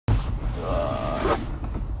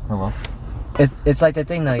Hello? It's like that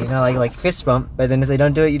thing though, you know, like fist bump, but then if they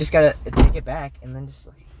don't do it, you just gotta take it back and then just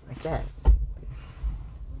like that.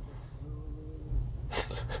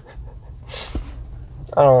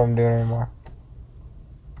 I don't know what I'm doing anymore.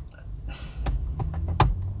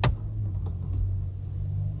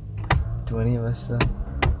 Do any of us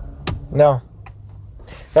No.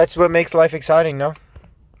 That's what makes life exciting, no?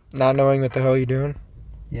 Not knowing what the hell you're doing.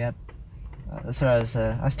 Yep. That's what I was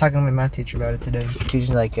talking to my math teacher about it today. She's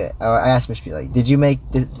like, I asked Mr. P, like,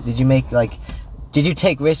 did you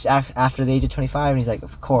take risks after the age of 25? And he's like,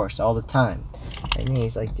 of course, all the time. And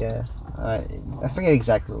he's like, yeah. I forget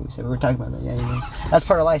exactly what we said. We were talking about that. Yeah, you know, that's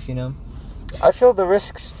part of life, you know. I feel the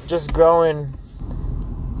risks just grow in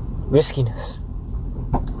riskiness.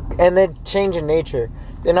 And they change in nature.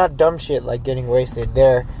 They're not dumb shit like getting wasted.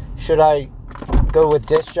 They're, should I go with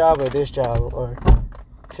this job or this job? Or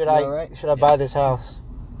should I buy this house?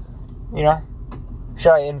 You know?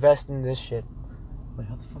 Should I invest in this shit? Wait,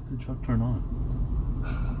 how the fuck did the truck turn on?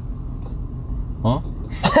 Huh?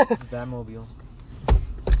 It's a Batmobile.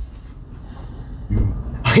 You.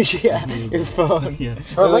 Yeah, your phone. Yeah.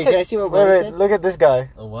 Bro, Wait, can I see what wait, said? look at this guy.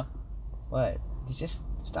 Oh, what? What? He's just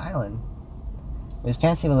styling. His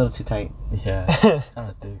pants seem a little too tight. Yeah. Kind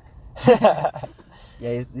of thick.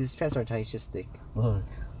 Yeah, his pants aren't tight. He's just thick. Look.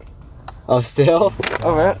 Oh, still?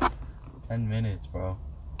 Oh, man. 10 minutes, bro.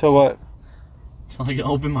 To what? Till I can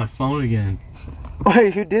open my phone again.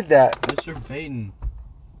 Wait, who did that? Mr. Payton.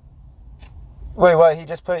 Wait, what? He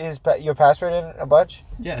just put your password in a bunch?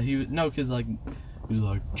 Yeah, he was like,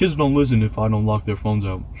 kids don't listen if I don't lock their phones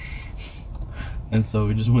out. And so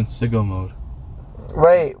he just went sicko mode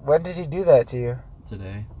Wait, when did he do that to you?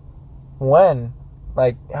 today. When?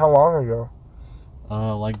 Like, how long ago?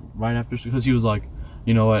 Like right after, because he was like,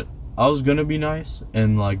 you know what? I was gonna be nice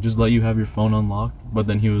and like just let you have your phone unlocked, but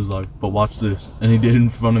then he was like, but watch this, and he did it in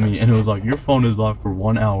front of me, and it was like, your phone is locked for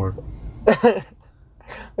 1 hour. Wait,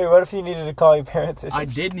 what if you needed to call your parents or I something?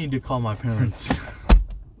 did need to call my parents.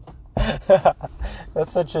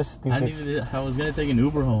 That's such a stupid... I was gonna take an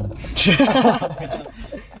Uber home.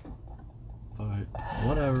 But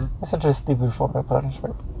whatever. That's such a stupid form of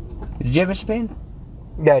punishment. Did you have Mr. Payne?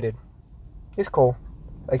 Yeah, I did. He's cool.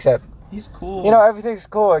 Except... He's cool. You know, everything's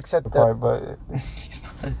cool except the part, but...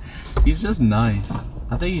 He's just nice.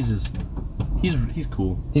 I think he's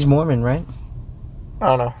cool. He's Mormon, right? I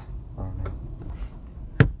don't know.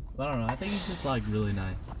 I don't know. I think he's just like really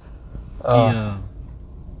nice.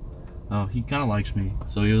 He kind of likes me.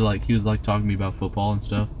 So he was like talking to me about football and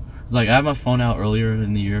stuff. It's like I had my phone out earlier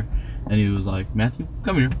in the year, and he was like, Matthew,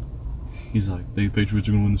 come here. He's like, think the Patriots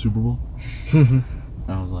are gonna win the Super Bowl?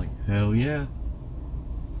 I was like, hell yeah,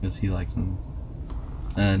 because he likes them.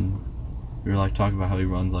 And we were like talking about how he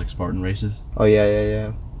runs like Spartan races. Oh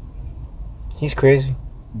yeah. He's crazy.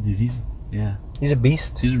 Dude, he's He's a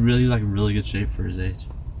beast. he's like in really good shape for his age.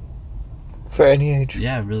 For any age.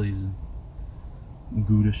 Yeah, really, he's in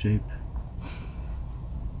Gouda shape.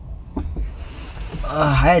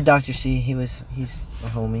 I had Dr. C. He's a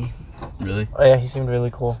homie. Really? Oh yeah, he seemed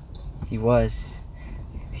really cool. He would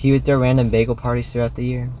throw random bagel parties throughout the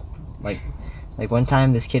year. Like one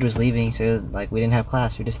time this kid was leaving, so like we didn't have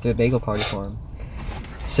class. We just threw a bagel party for him.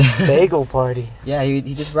 So Bagel party. yeah,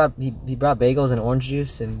 he just brought bagels and orange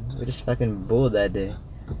juice, and we just fucking bulled that day.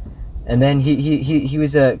 And then he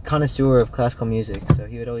was a connoisseur of classical music, so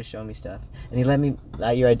he would always show me stuff. And he let me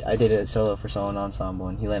that year I did a solo for solo and ensemble,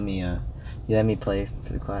 and he let me play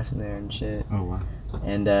for the class in there and shit. Oh wow.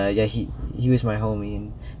 And yeah, he was my homie,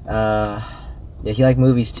 and yeah, he liked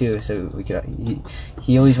movies too. So we could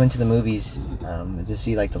he always went to the movies to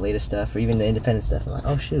see like the latest stuff or even the independent stuff. I'm like,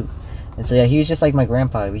 oh shoot. And so yeah, he was just like my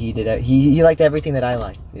grandpa. He liked everything that I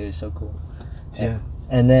liked. It was so cool. Yeah.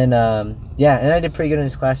 And then yeah, and I did pretty good in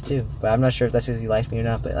his class too. But I'm not sure if that's because he liked me or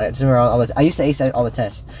not. But I just remember I used to ace all the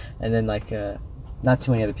tests, and then like not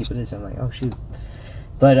too many other people did. So I'm like, oh shoot.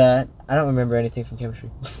 But I don't remember anything from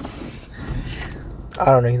chemistry. I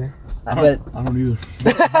don't either. I don't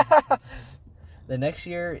either. The next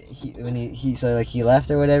year, he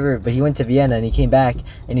left or whatever, but he went to Vienna and he came back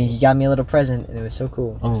and he got me a little present and it was so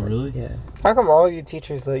cool. Oh, like, really? Yeah. How come all you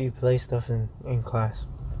teachers let you play stuff in class?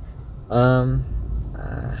 No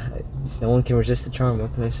one can resist the charm.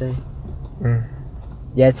 What can I say? Mm.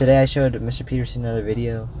 Yeah, today I showed Mr. Peterson another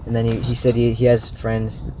video, and then he said he has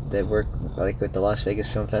friends that work like with the Las Vegas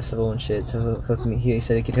Film Festival and shit. So he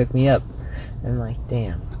said he could hook me up. And I'm like,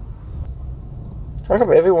 damn. How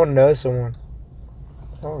come everyone knows someone?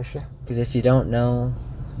 Oh shit. Because if you don't know,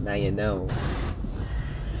 now you know.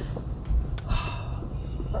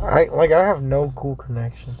 I have no cool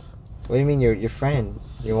connections. What do you mean your friend?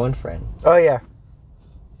 Your one friend? Oh yeah.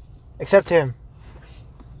 Except him.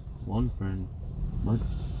 One friend. What?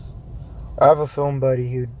 I have a film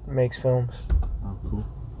buddy who makes films. Oh, cool.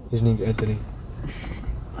 His name's Anthony.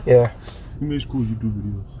 Yeah. He makes cool YouTube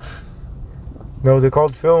videos. No, they're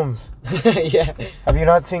called films. Yeah. Have you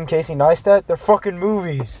not seen Casey Neistat? They're fucking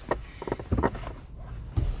movies.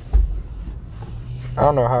 I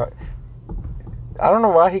don't know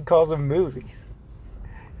why he calls them movies.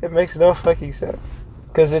 It makes no fucking sense.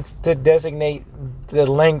 Because it's to designate the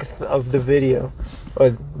length of the video or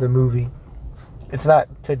the movie. It's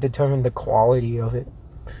not to determine the quality of it.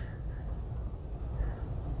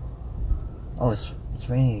 Oh, it's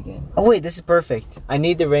raining again. Oh wait, this is perfect. I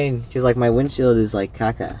need the rain because like my windshield is like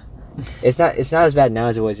caca. It's not as bad now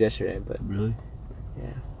as it was yesterday, but Really?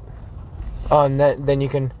 yeah. Oh, and then you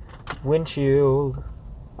can windshield.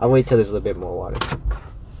 I'll wait till there's a little bit more water.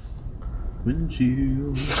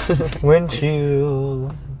 Windshield.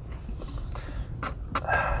 Windshield.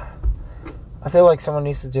 I feel like someone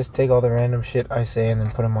needs to just take all the random shit I say and then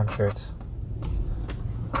put them on shirts.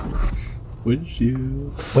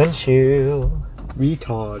 Windshield. Windshield.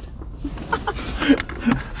 Retard.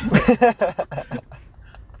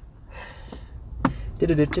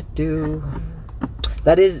 Do-do-do-do-do.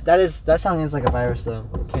 That song is like a virus though.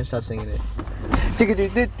 I can't stop singing it.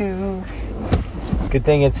 Do-do-do-do-do. Good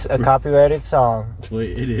thing it's a copyrighted song.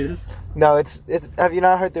 Wait, it is? No, it's. Have you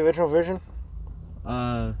not heard the original version?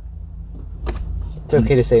 It's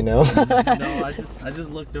okay to say no. No, I just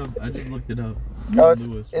looked up. I just looked it up. Oh,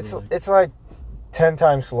 Lewis it's like 10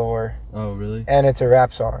 times slower, Oh, really? and it's a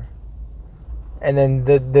rap song. And then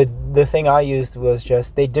the thing I used was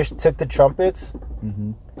they just took the trumpets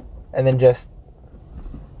Mm-hmm. and then just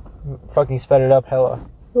fucking sped it up hella.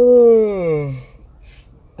 The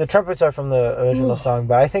trumpets are from the original song,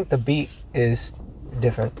 but I think the beat is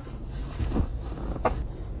different.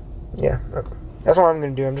 Yeah, that's what I'm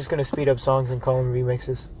gonna do. I'm just gonna speed up songs and call them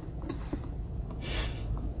remixes.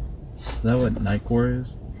 Is that what Nightcore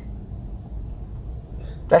is?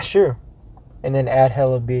 That's true. And then add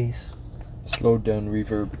hella bass. Slow down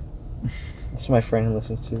reverb. That's what my friend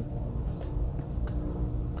listens to.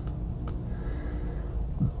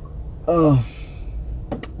 Oh,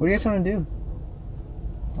 what do you guys want to do?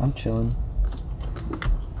 I'm chilling.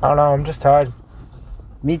 I don't know. I'm just tired.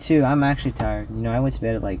 Me too. I'm actually tired. You know, I went to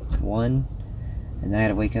bed at like 1, and then I had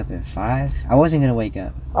to wake up at 5. I wasn't gonna wake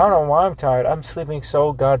up. I don't know why I'm tired. I'm sleeping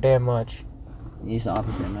so goddamn much. It's the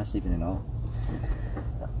opposite. I'm not sleeping at all.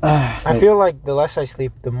 I feel like the less I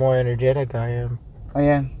sleep, the more energetic I am. Oh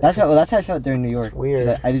yeah, that's how I felt during New York. It's weird.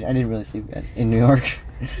 'Cause I didn't really sleep in New York.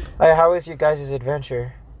 Hey, how was your guys'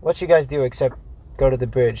 adventure? What you guys do except go to the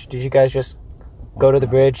bridge? Did you guys just go to the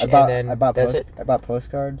bridge and then that's it? I bought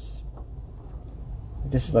postcards.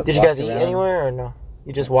 Just Did you guys eat anywhere or no?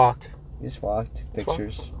 You just walked. Just walked, took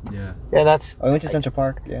pictures. Yeah. Yeah, that's. I went to Central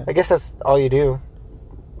Park. Yeah. I guess that's all you do.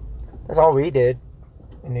 That's all we did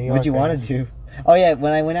in New York. What'd you want to do? Oh yeah,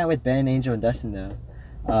 when I went out with Ben, Angel, and Dustin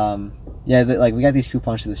though, yeah, like we got these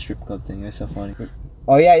coupons to the strip club thing. It was so funny.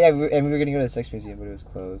 Oh yeah, and we were gonna go to the sex museum, but it was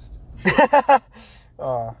closed.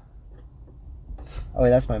 Oh. Oh wait,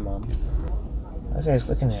 that's my mom. That guy's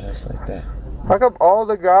looking at us like that. How come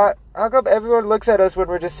how come everyone looks at us when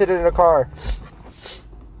we're just sitting in a car?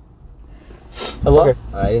 Hello? Okay.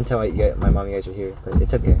 I didn't tell my mom you guys were here, but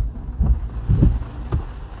it's okay.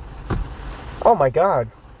 Oh my god.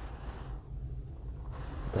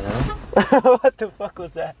 What the fuck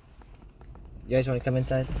was that? You guys want to come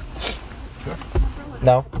inside?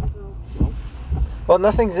 No. Well,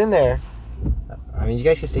 nothing's in there. I mean, you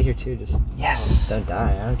guys can stay here too. Just Yes. don't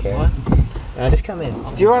die. I don't care. What? Just come in.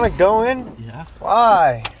 Do you want to go in? Yeah.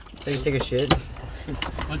 Why? So you take a shit.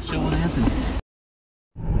 What's showing Anthony?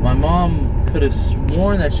 My mom could have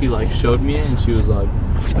sworn that she like showed me it and she was like,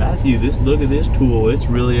 Matthew, look at this tool. It's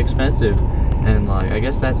really expensive. And like I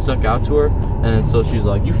guess that stuck out to her. And so she's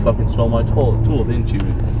like, you fucking stole my tool, didn't you?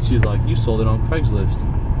 She's like, you sold it on Craigslist.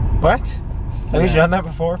 What? Have you Yeah. done that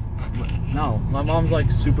before? No, my mom's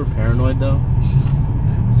like super paranoid though.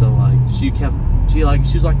 So like she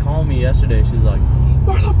was like calling me yesterday. She's like,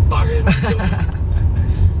 what the fuck are you doing?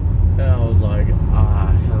 And I was like,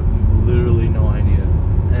 I have literally no idea.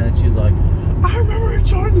 And then she's like, I remember it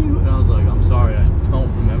showing you. And I was like, I'm sorry, I don't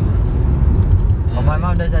remember. And Oh, my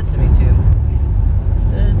mom does that to me too.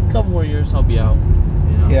 In a couple more years, I'll be out.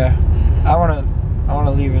 You know? Yeah. I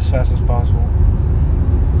wanna leave as fast as possible.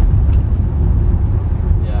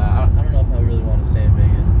 Yeah, I don't know if I really want to stay in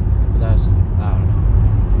Vegas. Because I don't know.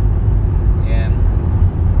 Yeah.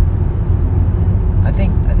 I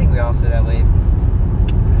think we all feel that way.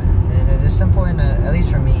 And there's some point, at least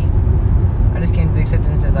for me, I just came to the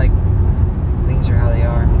acceptance that like things are how they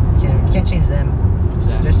are. You can't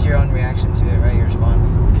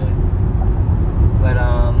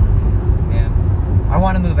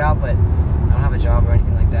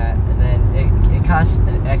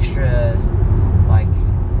extra, like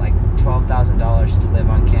 $12,000 to live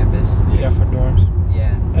on campus. Yeah, for dorms.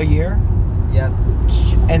 Yeah. A year? Yep.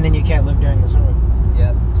 And then you can't live during the summer.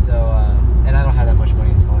 Yep. So, and I don't have that much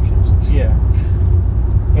money in scholarships. Yeah.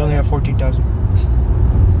 You only have 14,000.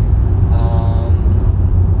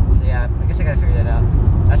 So yeah, I guess I gotta figure that out.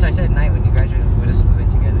 That's what I said at night when you graduated. We'll just move in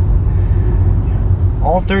together.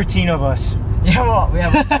 All 13 of us. Yeah, well,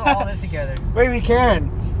 we'll still all live together. Wait, we can.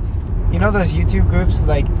 You know those YouTube groups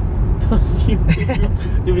like?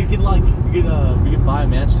 Dude, we could buy a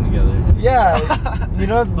mansion together. Yeah. You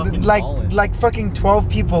know, Fucking like ballin'. like fucking 12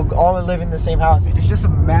 people all live in the same house. It's just a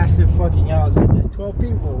massive fucking house. There's 12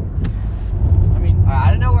 people. I mean, I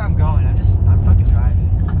don't know where I'm going. I'm fucking driving.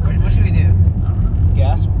 What should we do?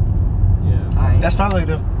 Gas. yeah. That's probably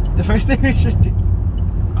the first thing we should do.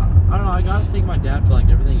 I don't know. I gotta thank my dad for like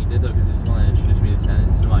everything he did though, because he's the one that introduced me to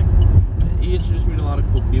tennis, and like he introduced me to a lot of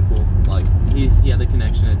cool people. Like he had the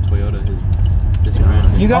connection at Toyota. His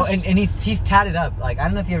friend. You guys- and he's tatted up. Like, I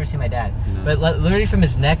don't know if you ever see my dad, No. but literally from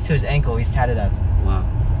his neck to his ankle, he's tatted up. Wow.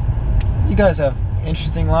 You guys have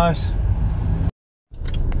interesting lives.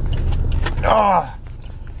 Oh,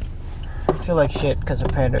 I feel like shit because of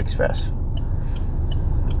Panda Express.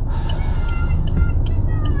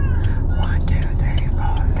 1, 2, 3, 4.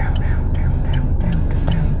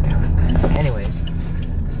 Anyways,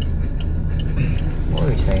 what were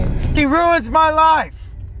we saying? He ruins my life.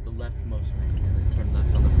 The leftmost lane, and then turn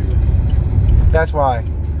left on the freeway. That's why.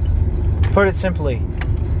 Put it simply.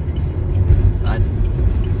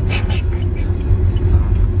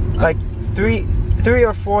 Like three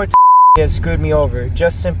or four has screwed me over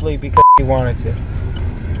just simply because he wanted to.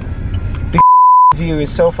 Because view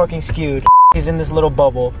is so fucking skewed. He's in this little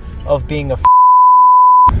bubble of being a.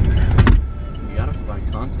 You gotta provide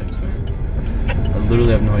context, man. I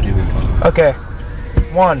literally have no idea what you're talking about. Okay,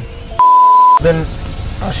 1. Then.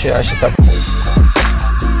 Oh shit! I should stop.